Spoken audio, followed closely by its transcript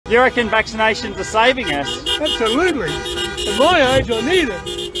You reckon vaccinations are saving us? Absolutely. At my age, I need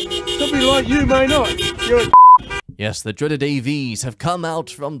it. Somebody like you may not. You're a Yes, the dreaded AVs have come out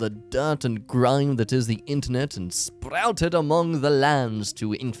from the dirt and grime that is the internet and sprouted among the lands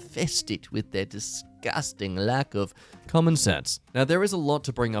to infest it with their disgusting lack of common sense. Now, there is a lot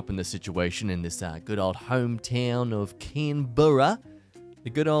to bring up in this situation in this good old hometown of Canberra, the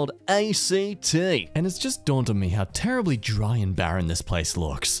good old ACT. And it's just dawned on me how terribly dry and barren this place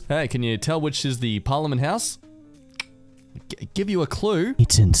looks. Hey, can you tell which is the Parliament House? Give you a clue.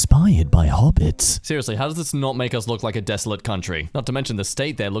 It's inspired by hobbits. Seriously, how does this not make us look like a desolate country? Not to mention the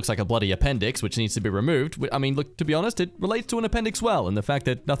state there looks like a bloody appendix, which needs to be removed. I mean, look, to be honest, it relates to an appendix well, and the fact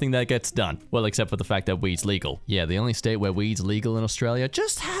that nothing there gets done. Well, except for the fact that weed's legal. Yeah, the only state where weed's legal in Australia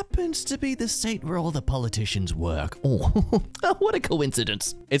just happens to be the state where all the politicians work. Oh, what a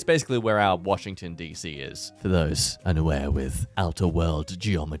coincidence. It's basically where our Washington, D.C. is, for those unaware with outer world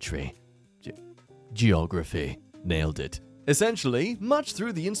geometry. Geography. Nailed it. Essentially, much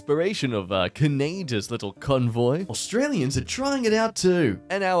through the inspiration of Canada's little convoy, Australians are trying it out too.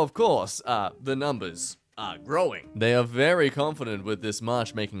 And now, of course, the numbers are growing. They are very confident with this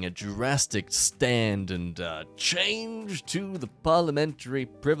march making a drastic stand and change to the parliamentary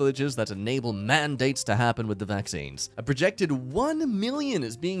privileges that enable mandates to happen with the vaccines. A projected 1 million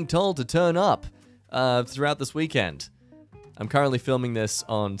is being told to turn up throughout this weekend. I'm currently filming this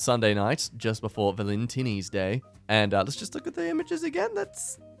on Sunday night, just before Valentini's Day. And let's just look at the images again.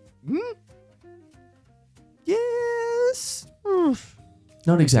 That's... Yes.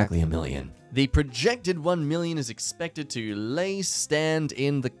 Not exactly a million. The projected 1 million is expected to lay stand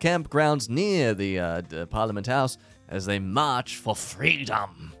in the campgrounds near the Parliament House as they march for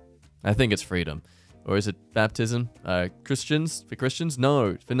freedom. I think it's freedom. Or is it baptism? Christians? For Christians?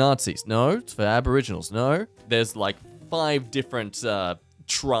 No. For Nazis? No. It's for Aboriginals? No. There's like 5 different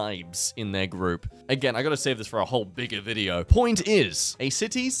tribes in their group. Again, I gotta save this for a whole bigger video. Point is, a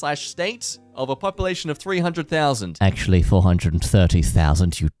city/state of a population of 300,000. Actually,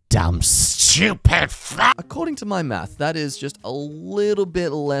 430,000, you dumb, stupid fuck. According to my math, that is just a little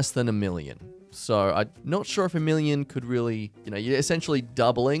bit less than a million. So I'm not sure if a million could really, you're essentially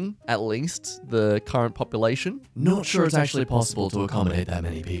doubling, at least, the current population. Not sure it's actually possible to accommodate that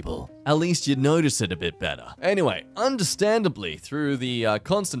many people. At least you'd notice it a bit better. Anyway, understandably, through the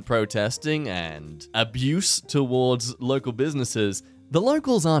constant protesting and abuse towards local businesses, the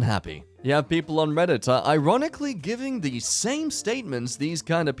locals aren't happy. You have people on Reddit ironically giving the same statements these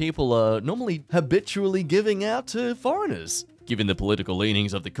kind of people are normally habitually giving out to foreigners. Given the political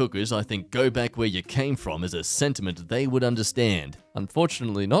leanings of the cookers, I think go back where you came from is a sentiment they would understand.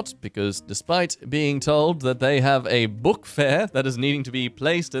 Unfortunately not, because despite being told that they have a book fair that is needing to be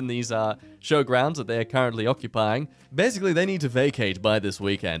placed in these showgrounds that they are currently occupying, basically they need to vacate by this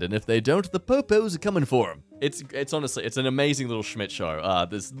weekend, and if they don't, the popos are coming for them. It's honestly, it's an amazing little Schmidt show.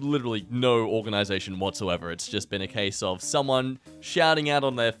 There's literally no organization whatsoever. It's just been a case of someone shouting out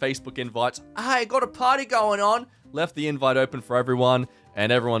on their Facebook invites, "Hey, got a party going on!" Left the invite open for everyone,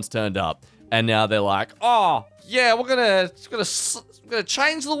 and everyone's turned up. And now they're like, "Oh, yeah, we're gonna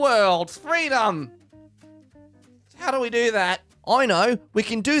change the world. Freedom. How do we do that?" I know, we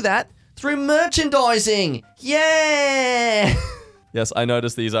can do that through merchandising. Yeah! Yes, I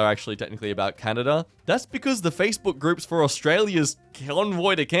noticed these are actually technically about Canada. That's because the Facebook groups for Australia's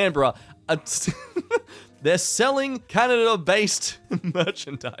convoy to Canberra are they're selling Canada-based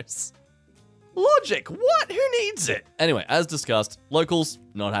merchandise. Logic, what? Who needs it? Anyway, as discussed, locals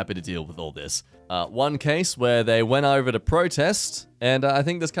not happy to deal with all this. One case where they went over to protest, and I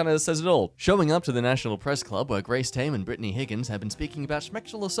think this kind of says it all. Showing up to the National Press Club where Grace Tame and Brittany Higgins have been speaking about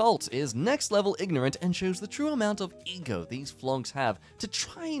sexual assault is next level ignorant and shows the true amount of ego these flogs have to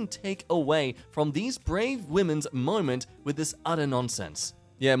try and take away from these brave women's moment with this utter nonsense.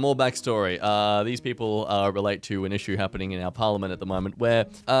 Yeah, more backstory. These people relate to an issue happening in our parliament at the moment where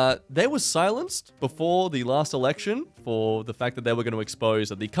they were silenced before the last election for the fact that they were going to expose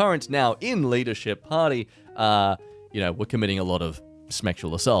that the current now in leadership party, were committing a lot of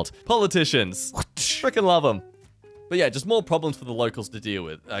sexual assault. Politicians. Frickin' love them. But yeah, just more problems for the locals to deal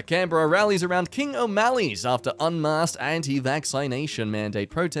with. Canberra rallies around King O'Malley's after unmasked anti-vaccination mandate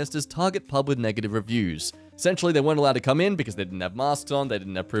protesters target pub with negative reviews. Essentially, they weren't allowed to come in because they didn't have masks on, they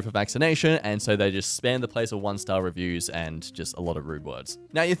didn't have proof of vaccination, and so they just spammed the place with 1-star reviews and just a lot of rude words.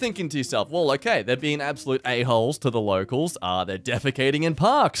 Now, you're thinking to yourself, well, okay, they're being absolute a-holes to the locals. They're defecating in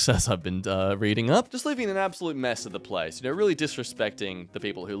parks, as I've been reading up. Just leaving an absolute mess of the place, really disrespecting the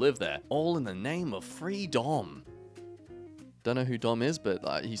people who live there. All in the name of freedom. Don't know who Dom is,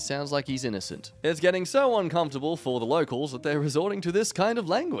 but he sounds like he's innocent. It's getting so uncomfortable for the locals that they're resorting to this kind of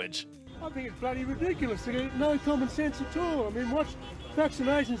language. I think it's bloody ridiculous. There's no common sense at all. I mean, what's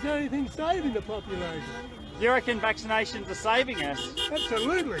vaccinations the only thing saving the population? You reckon vaccinations are saving us?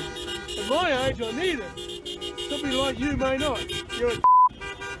 Absolutely. At my age, I need it. Somebody like you may not. You're a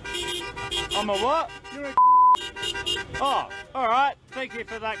I'm a what? You're a Oh, all right. Thank you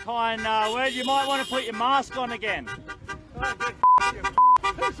for that kind word. You might want to put your mask on again. Oh, get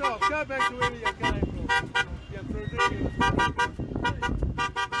piss off. Go back to where you came from. You ridiculous.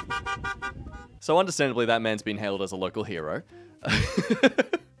 So understandably, that man's been hailed as a local hero.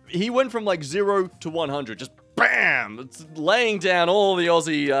 He went from like 0 to 100, just BAM! It's laying down all the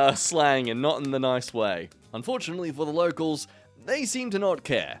Aussie slang and not in the nice way. Unfortunately for the locals, they seem to not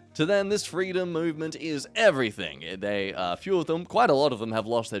care. To them, this freedom movement is everything. They, few of them, quite a lot of them, have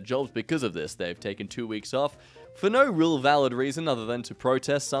lost their jobs because of this. They've taken 2 weeks off for no real valid reason other than to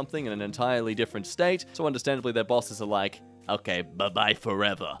protest something in an entirely different state. So understandably, their bosses are like, okay, bye-bye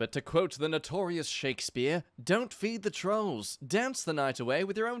forever. But to quote the notorious Shakespeare, don't feed the trolls. Dance the night away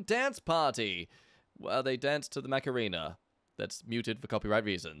with your own dance party. Well, they dance to the Macarena. That's muted for copyright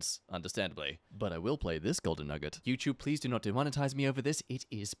reasons, understandably. But I will play this golden nugget. YouTube, please do not demonetize me over this. It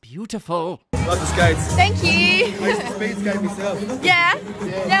is beautiful. Love the skates. Thank you. I used to speed skate myself.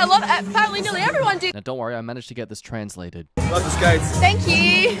 Yeah, a lot. Apparently, nearly everyone did. Now, don't worry, I managed to get this translated. Love the skates. Thank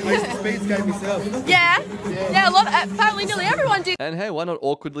you. I used to speed skate myself. Yeah, a lot. Apparently, nearly everyone did. And hey, why not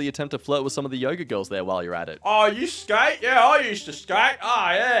awkwardly attempt to flirt with some of the yoga girls there while you're at it? Oh, you skate? Yeah, I used to skate.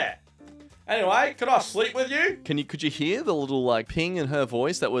 Oh, yeah. Anyway, could I sleep with you? Could you hear the little like ping in her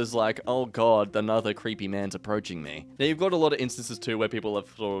voice that was like, oh god, another creepy man's approaching me? Now you've got a lot of instances too where people have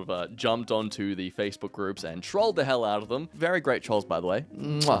sort of jumped onto the Facebook groups and trolled the hell out of them. Very great trolls, by the way.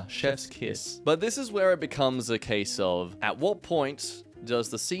 Mwah, chef's kiss. But this is where it becomes a case of, at what point does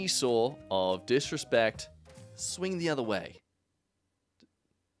the seesaw of disrespect swing the other way?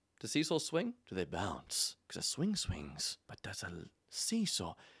 Does seesaws swing? Do they bounce? Because a swing swings, but does a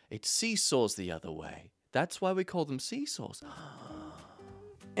seesaw? It seesaws the other way. That's why we call them seesaws.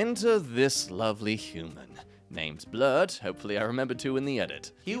 Enter this lovely human. Name's blurred. Hopefully I remember to in the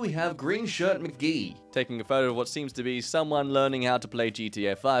edit. Here we have Green Shirt McGee, taking a photo of what seems to be someone learning how to play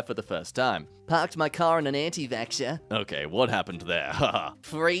GTA 5 for the first time. Parked my car in an anti-vaxxer. Okay, what happened there? Haha.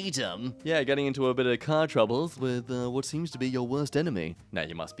 Freedom. Yeah, getting into a bit of car troubles with what seems to be your worst enemy. Now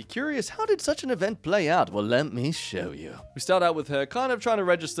you must be curious, how did such an event play out? Well, let me show you. We start out with her kind of trying to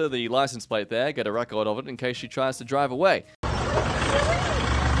register the license plate there, get a record of it in case she tries to drive away.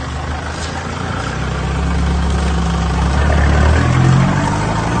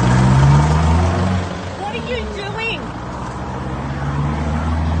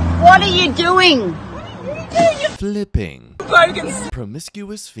 What are you doing? Flipping. Bogans.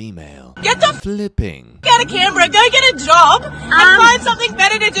 Promiscuous female. Get the Flipping. out of Canberra. Go get a job and find something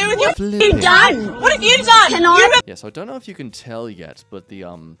better to do with your Flipping. done. What have you done? Can I? Yes, I don't know if you can tell yet, but the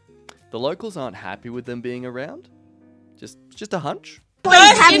locals aren't happy with them being around. Just a hunch.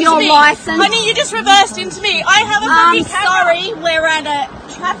 Have your license. Honey, you just reversed into me. I have a I'm camera. sorry, we're at a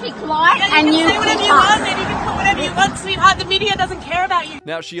traffic light and You you can say whatever you want, and you can put whatever you want, sweetheart. The media doesn't care about you.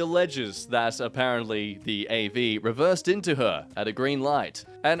 Now, she alleges that apparently the AV reversed into her at a green light.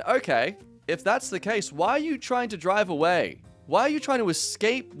 And okay, if that's the case, why are you trying to drive away? Why are you trying to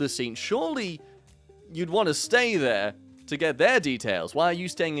escape the scene? Surely you'd want to stay there to get their details. Why are you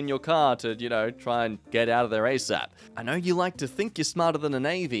staying in your car to, you know, try and get out of there ASAP? I know you like to think you're smarter than an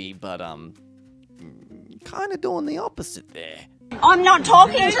AV, but, kind of doing the opposite there. I'm not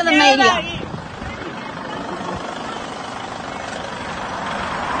talking to the media.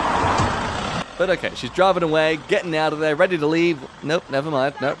 But okay, she's driving away, getting out of there, ready to leave. Nope, never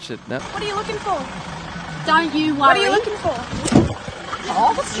mind. Nope, shit, nope. What are you looking for? Don't you worry. What are you looking for?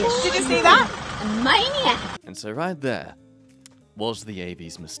 Oh, Did you see that? maniac. And so right there was the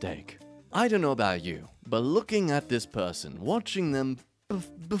AV's mistake. I don't know about you, but looking at this person, watching them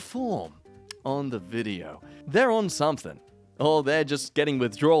perform on the video, they're on something. Or they're just getting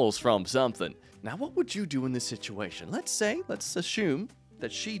withdrawals from something. Now, what would you do in this situation? Let's assume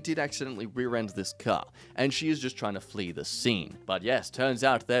that she did accidentally rear-end this car, and she is just trying to flee the scene. But yes, turns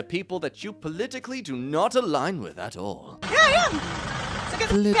out they're people that you politically do not align with at all. Yeah. So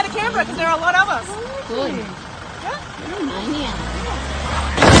get a camera, because there are a lot of us. Good. Yeah. You're a maniac.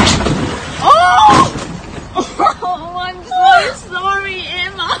 Oh, I'm so sorry,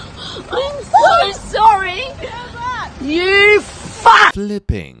 Emma. I'm so sorry. How's that? You fuck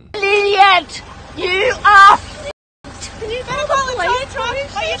Flipping. idiot. You are You better call the tow truck,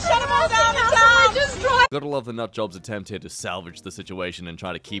 or you shut them all down and down. just drive. Gotta love the nutjob's attempt here to salvage the situation and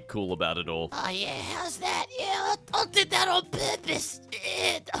try to keep cool about it all. Oh yeah, how's that? Yeah, I did that on purpose.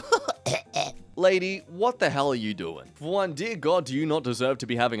 Lady, what the hell are you doing? For one, dear God, do you not deserve to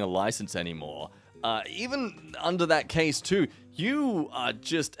be having a license anymore? Even under that case too, you are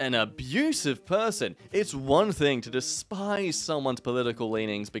just an abusive person. It's one thing to despise someone's political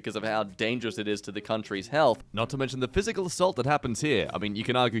leanings because of how dangerous it is to the country's health, not to mention the physical assault that happens here. I mean, you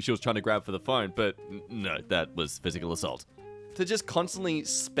can argue she was trying to grab for the phone, but no, that was physical assault. To just constantly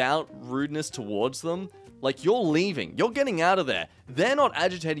spout rudeness towards them, like you're leaving, you're getting out of there. They're not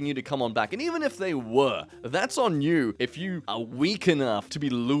agitating you to come on back, and even if they were, that's on you if you are weak enough to be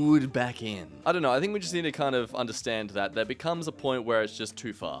lured back in. I don't know, I think we just need to kind of understand that there becomes a point where it's just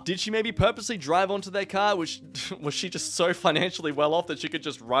too far. Did she maybe purposely drive onto their car? Was she just so financially well off that she could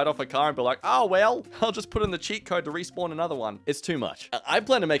just write off a car and be like, oh well, I'll just put in the cheat code to respawn another one? It's too much. I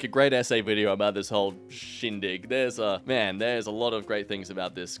plan to make a great essay video about this whole shindig. There's a lot of great things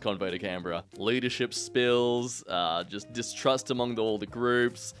about this convo to Canberra. Leadership spills, just distrust among all the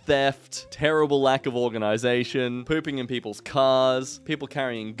groups, theft, terrible lack of organization, pooping in people's cars, people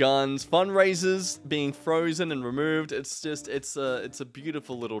carrying guns, fundraisers being frozen and removed. It's a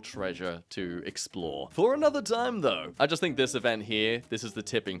beautiful little treasure to explore. For another time though, I just think this event here, this is the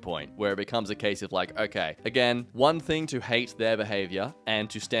tipping point where it becomes a case of like, okay, again, one thing to hate their behavior and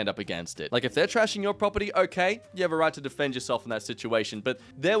to stand up against it. Like if they're trashing your property, okay, you have a right to defend yourself in that situation, but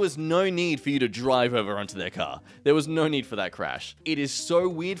there was no need for you to drive over onto their car. There was no need for that crash. It is so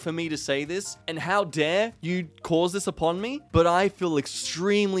weird for me to say this, and how dare you cause this upon me, but I feel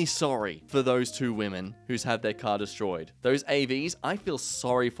extremely sorry for those two women who's had their car destroyed. Those AVs, I feel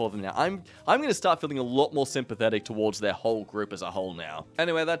sorry for them now. I'm gonna start feeling a lot more sympathetic towards their whole group as a whole now.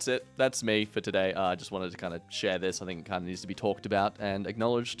 Anyway, that's it. That's me for today. I just wanted to kind of share this. I think it kind of needs to be talked about and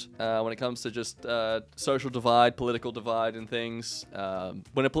acknowledged when it comes to just social divide, political divide and things.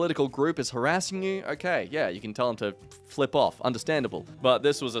 When a political group is harassing you, okay, yeah, you can tell them to flip off, understandable. But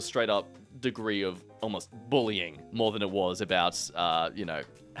this was a straight up degree of almost bullying more than it was about, you know,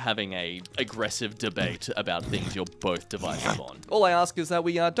 having a aggressive debate about things you're both divisive on. All I ask is that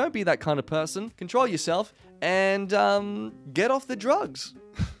we don't be that kind of person, control yourself, and get off the drugs.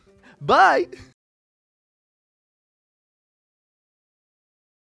 Bye!